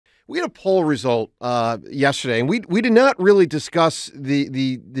We had a poll result yesterday, and we did not really discuss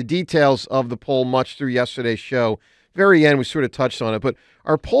the details of the poll much through yesterday's show. Very end, we sort of touched on it, but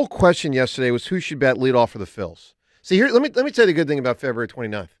our poll question yesterday was who should bat leadoff for the Phils. See, here, let me tell you the good thing about February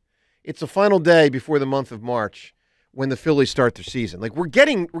 29th. It's the final day before the month of March when the Phillies start their season. Like we're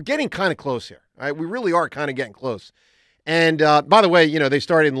getting kind of close here. Right? We really are kind of getting close. And by the way, they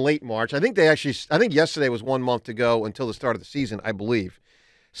started in late March. I think yesterday was 1 month to go until the start of the season, I believe.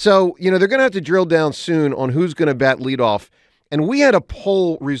 So, they're going to have to drill down soon on who's going to bat leadoff. And we had a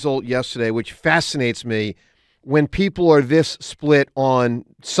poll result yesterday, which fascinates me when people are this split on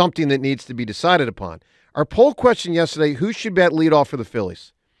something that needs to be decided upon. Our poll question yesterday, who should bat leadoff for the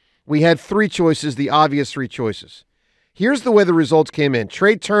Phillies? We had three choices, the obvious three choices. Here's the way the results came in.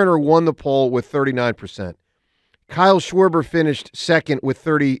 Trey Turner won the poll with 39%. Kyle Schwarber finished second with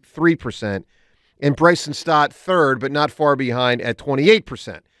 33%. And Bryson Stott third, but not far behind at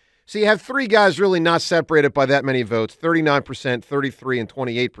 28%. So you have three guys really not separated by that many votes, 39%, 33%, and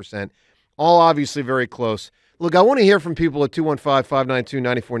 28%. All obviously very close. Look, I want to hear from people at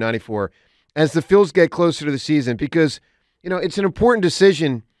 215-592-9494 as the Phils get closer to the season because, it's an important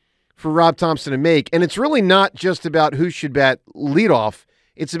decision for Rob Thompson to make. And it's really not just about who should bat leadoff.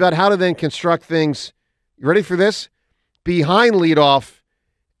 It's about how to then construct things, you ready for this? Behind leadoff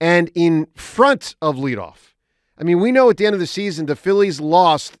and in front of leadoff. I mean, we know at the end of the season, the Phillies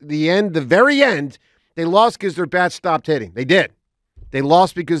lost the very end. They lost because their bats stopped hitting. They did. They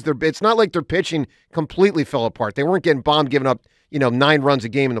lost because it's not like their pitching completely fell apart. They weren't getting bombed, giving up, 9 runs a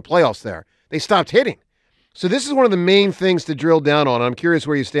game in the playoffs there. They stopped hitting. So this is one of the main things to drill down on. I'm curious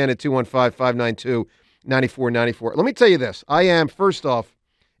where you stand at 215-592-9494. Let me tell you this. I am, first off,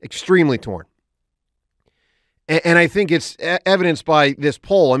 extremely torn. And I think it's evidenced by this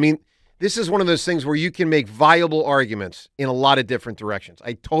poll. I mean, this is one of those things where you can make viable arguments in a lot of different directions.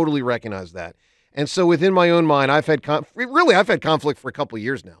 I totally recognize that. And so within my own mind, I've had conflict for a couple of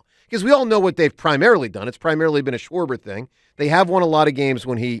years now because we all know what they've primarily done. It's primarily been a Schwarber thing. They have won a lot of games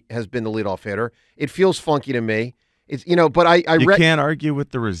when he has been the leadoff hitter. It feels funky to me. It's but I can't argue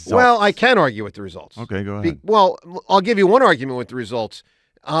with the results. Well, I can argue with the results. Okay, go ahead. Well, I'll give you one argument with the results.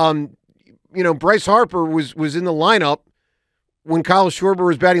 Bryce Harper was in the lineup when Kyle Schwarber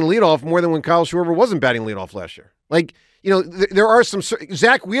was batting leadoff more than when Kyle Schwarber wasn't batting leadoff last year. There are some –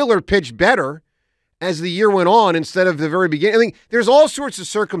 Zach Wheeler pitched better as the year went on instead of the very beginning. I mean, there's all sorts of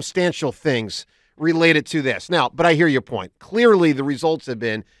circumstantial things related to this. Now, but I hear your point. Clearly, the results have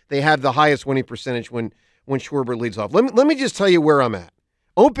been they have the highest winning percentage when Schwarber leads off. Let me just tell you where I'm at.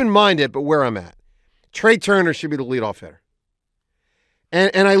 Open-minded, but where I'm at. Trey Turner should be the leadoff hitter.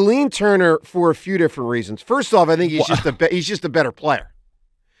 And I lean Turner for a few different reasons. First off, I think he's just a better player.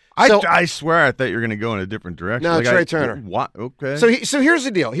 I swear I thought you were going to go in a different direction. No, Trey Turner. What? Okay. So here's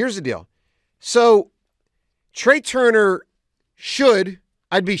the deal. So Trey Turner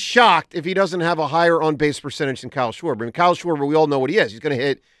I'd be shocked if he doesn't have a higher on-base percentage than Kyle Schwarber. I mean, Kyle Schwarber, we all know what he is. He's going to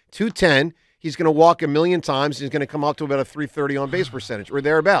hit 210. He's going to walk 1,000,000 times. He's going to come up to about a 330 on-base percentage or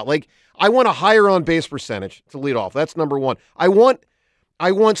thereabout. I want a higher on-base percentage to lead off. That's number one. I want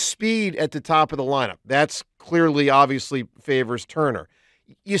speed at the top of the lineup. That's clearly, obviously, favors Turner.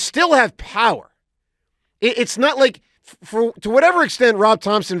 You still have power. It's not like, to whatever extent Rob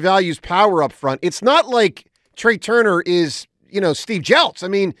Thompson values power up front, it's not like Trey Turner is, Steve Jeltz. I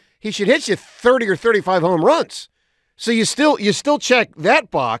mean, he should hit you 30 or 35 home runs. So you still check that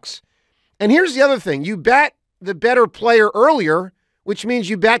box. And here's the other thing. You bat the better player earlier, which means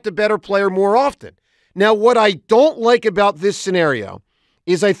you bat the better player more often. Now, what I don't like about this scenario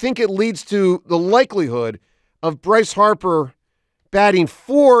is I think it leads to the likelihood of Bryce Harper batting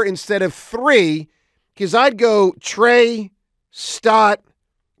 4 instead of 3, because I'd go Trey, Stott,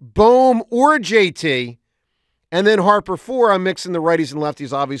 Bohm, or JT, and then Harper 4. I'm mixing the righties and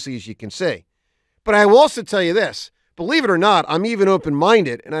lefties, obviously, as you can see. But I will also tell you this. Believe it or not, I'm even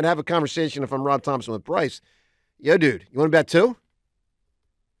open-minded, and I'd have a conversation if I'm Rob Thompson with Bryce. Yo, dude, you want to bat 2?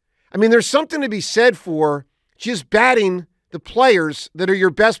 I mean, there's something to be said for just batting the players that are your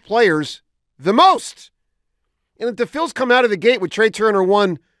best players the most. And if the Phils come out of the gate with Trey Turner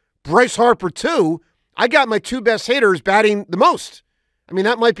 1, Bryce Harper 2, I got my 2 best hitters batting the most. I mean,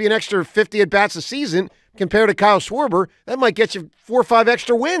 that might be an extra 50 at-bats a season compared to Kyle Schwarber. That might get you 4 or 5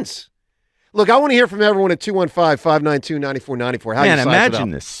 extra wins. Look, I want to hear from everyone at 215-592-9494. Man,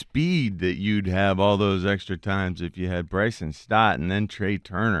 imagine the speed that you'd have all those extra times if you had Bryson Stott and then Trey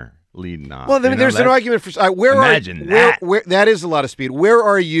Turner leading off. Well, there's an argument for that. That is a lot of speed. Where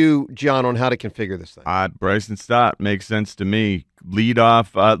are you, John, on how to configure this thing? Bryson Stott makes sense to me. Lead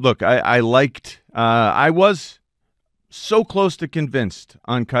off. Look, I liked. I was so close to convinced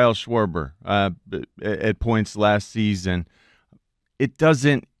on Kyle Schwarber at points last season. It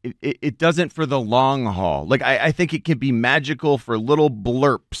doesn't for the long haul. Like I think it can be magical for little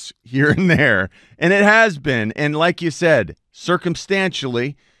blurps here and there, and it has been. And like you said,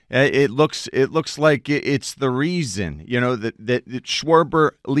 circumstantially, it looks like it's the reason. That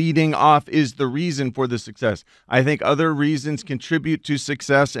Schwarber leading off is the reason for the success. I think other reasons contribute to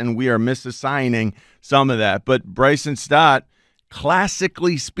success, and we are misassigning some of that. But Bryson Stott,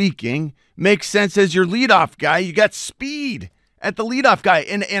 classically speaking, makes sense as your leadoff guy. You got speed at the leadoff guy.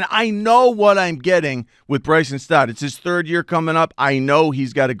 And I know what I'm getting with Bryson Stott. It's his third year coming up. I know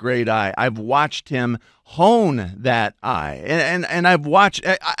he's got a great eye. I've watched him hone that eye. And I've watched,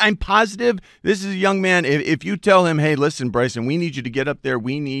 I'm positive this is a young man. If you tell him, hey, listen, Bryson, we need you to get up there.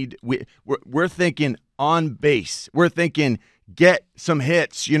 We're thinking on base. We're thinking get some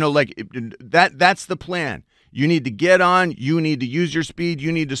hits. That's the plan. You need to get on. You need to use your speed.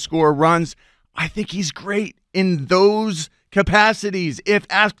 You need to score runs. I think he's great in those capacities if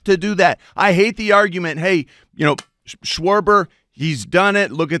asked to do that. I hate the argument, hey, Schwarber, he's done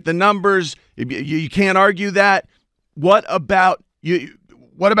it. Look at the numbers. You can't argue that. What about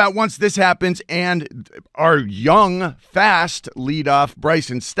once this happens and our young, fast leadoff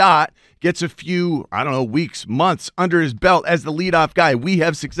Bryson Stott gets a few, weeks, months under his belt as the leadoff guy? We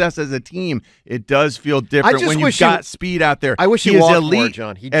have success as a team. It does feel different when you've got speed out there. I wish he walked more,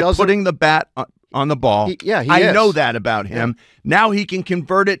 John. He at putting the bat on the ball. I know that about him. Yeah. Now he can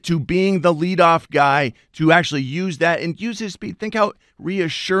convert it to being the leadoff guy, to actually use that and use his speed. Think how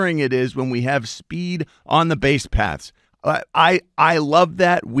reassuring it is when we have speed on the base paths. I love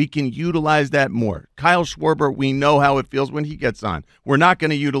that. We can utilize that more. Kyle Schwarber, we know how it feels when he gets on. We're not going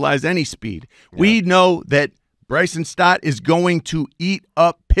to utilize any speed. Yeah. We know that Bryson Stott is going to eat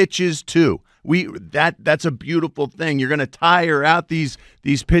up pitches too. That's a beautiful thing. You're going to tire out these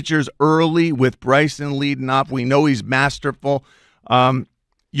pitchers early with Bryson leading off. We know he's masterful.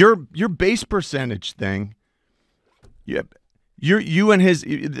 Your base percentage thing. You and his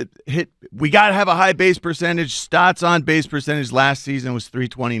hit. We got to have a high base percentage. Stott's on base percentage last season was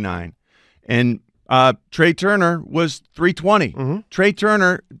 .329, and Trey Turner was .320. Mm-hmm. Trey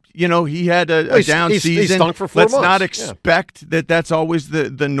Turner, he had a down season. He stunk for 4 months. Let's not expect that's always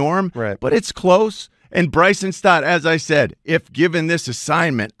the norm, right? But it's close. And Bryson Stott, as I said, if given this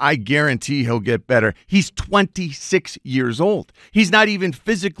assignment, I guarantee he'll get better. He's 26 years old. He's not even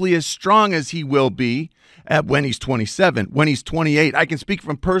physically as strong as he will be when he's 27, when he's 28. I can speak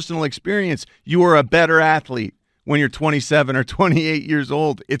from personal experience. You are a better athlete when you're 27 or 28 years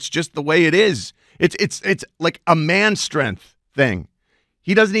old. It's just the way it is. It's like a man strength thing.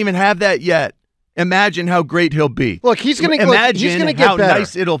 He doesn't even have that yet. Imagine how great he'll be. Look, he's going to get how better.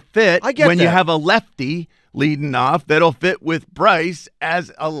 Nice it'll fit when you have a lefty leading off that'll fit with Bryce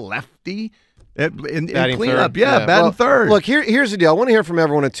as a lefty in cleanup. Batting third. Look, here's the deal. I want to hear from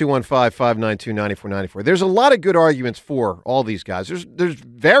everyone at 215-592-9494. There's a lot of good arguments for all these guys. There's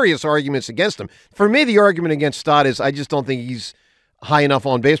various arguments against them. For me, the argument against Stott is I just don't think he's high enough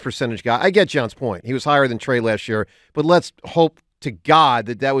on base percentage guy. I get John's point. He was higher than Trey last year, but let's hope to God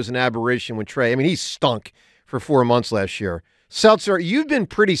that was an aberration when Trey. I mean, he stunk for 4 months last year. Seltzer, you've been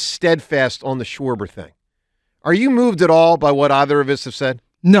pretty steadfast on the Schwarber thing. Are you moved at all by what either of us have said?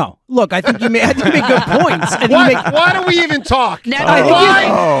 No. Look, I think you make good points. Why do we even talk?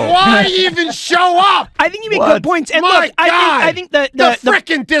 Why even show up? I think you make good points. And My look, God, I think the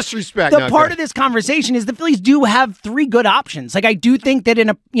frickin' disrespect. The part of this conversation is the Phillies do have 3 good options. Like, I do think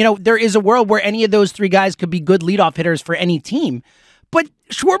that there is a world where any of those 3 guys could be good leadoff hitters for any team. But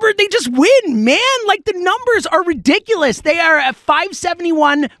Schwarber, they just win, man. Like, the numbers are ridiculous. They are a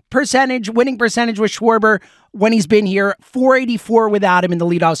 .571 winning percentage with Schwarber when he's been here, .484 without him in the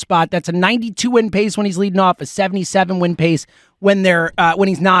leadoff spot. That's a 92 win pace when he's leading off, a 77 win pace when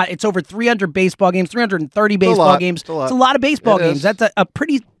he's not. It's over 300 baseball games, 330 baseball games. It's a lot of baseball games. That's a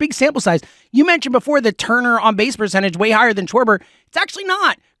pretty big sample size. You mentioned before the Turner on base percentage way higher than Schwarber. It's actually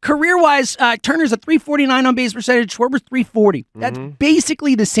not. Career-wise, Turner's a .349 on base percentage. Schwarber's .340. That's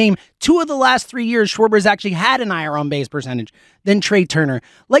basically the same. 2 of the last 3 years, Schwarber's actually had an higher on base percentage than Trey Turner.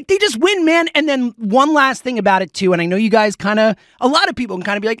 Like, they just win, man. And then one last thing about it, too, and I know you guys a lot of people can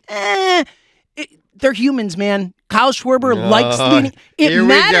kind of be like, they're humans, man. Kyle Schwarber likes leading. It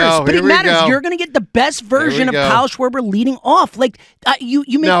matters, but it matters. You're going to get the best version of Kyle Schwarber leading off. Like, you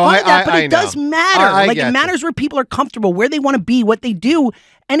make fun of that, but it does matter. It matters where people are comfortable, where they want to be, what they do,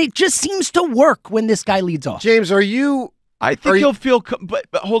 and it just seems to work when this guy leads off. James, are you? I think he'll feel. But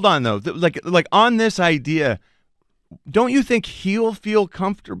hold on though. Like on this idea, don't you think he'll feel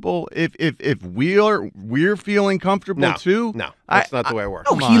comfortable if we're feeling comfortable too? No, that's not the way it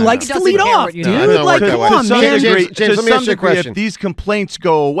works. No, he likes to lead off, dude. No, Like, come on, man. James, let me ask you a question. If these complaints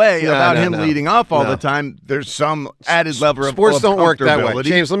go away about him leading off all the time, there's some added level of sports don't work that way. comfortability.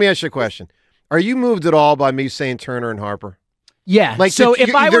 James, let me ask you a question. Are you moved at all by me saying Turner and Harper? Yeah. Like, so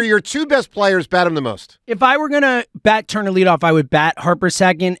if I were your two best players, bat him the most. If I were going to bat Turner leadoff, I would bat Harper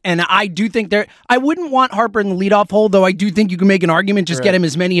second. And I do think I wouldn't want Harper in the leadoff hole, though I do think you can make an argument, just get him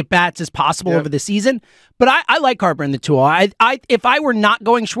as many at-bats as possible over the season. But I like Harper in the 2-hole. If I were not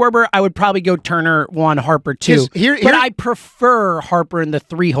going Schwarber, I would probably go Turner 1, Harper 2. But I prefer Harper in the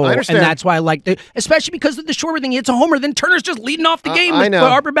 3-hole. And that's why I like especially because of the Schwarber thing. It's a homer. Then Turner's just leading off the game with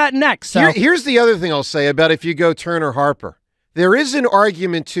Harper batting next. So. Here's the other thing I'll say about if you go Turner Harper. There is an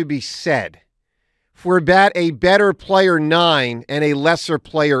argument to be said for a better player 9 and a lesser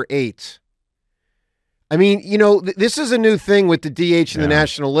player 8. I mean, this is a new thing with the DH in the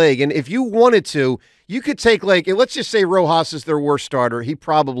National League, and if you wanted to, you could take, like, let's just say Rojas is their worst starter. He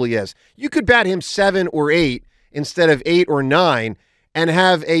probably is. You could bat him 7 or 8 instead of 8 or 9 and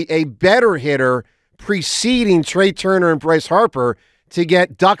have a better hitter preceding Trey Turner and Bryce Harper to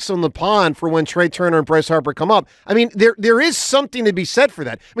get ducks on the pond for when Trey Turner and Bryce Harper come up. I mean, there is something to be said for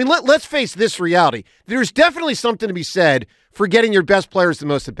that. I mean, let's face this reality. There's definitely something to be said for getting your best players the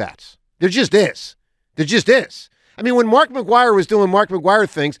most at-bats. There just is. There just is. I mean, when Mark McGwire was doing Mark McGwire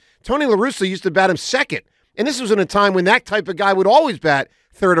things, Tony La Russa used to bat him second. And this was in a time when that type of guy would always bat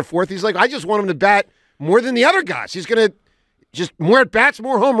third or fourth. He's like, I just want him to bat more than the other guys. He's going to just more at-bats,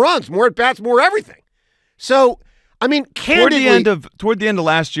 more home runs, more at-bats, more everything. So, I mean, candidly, toward the end of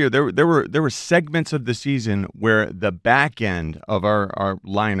last year, there were segments of the season where the back end of our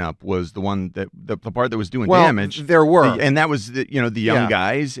lineup was the one that the part that was doing damage. There were, and that was the young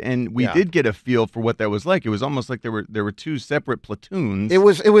guys, and we did get a feel for what that was like. It was almost like there were two separate platoons. It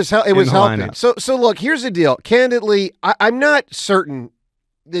was helping. Lineup. So look, here's the deal. Candidly, I'm not certain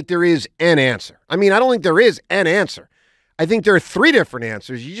that there is an answer. I mean, I don't think there is an answer. I think there are 3 different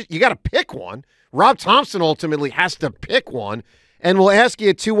answers. You got to pick one. Rob Thompson ultimately has to pick one, and we'll ask you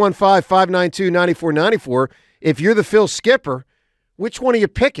at 215-592-9494 if you're the Phil skipper, which one are you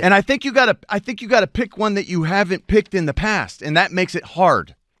picking? And I think you got to pick one that you haven't picked in the past, and that makes it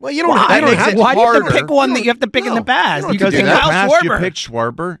hard. Well, you don't. Why do you have to pick one that you have to pick in the past? Because in the past you picked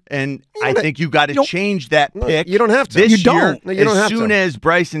Schwarber, and I think you got to change that pick. You don't have to. This year, No, you don't as soon as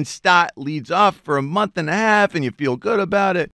Bryson Stott leads off for a month and a half, and you feel good about it,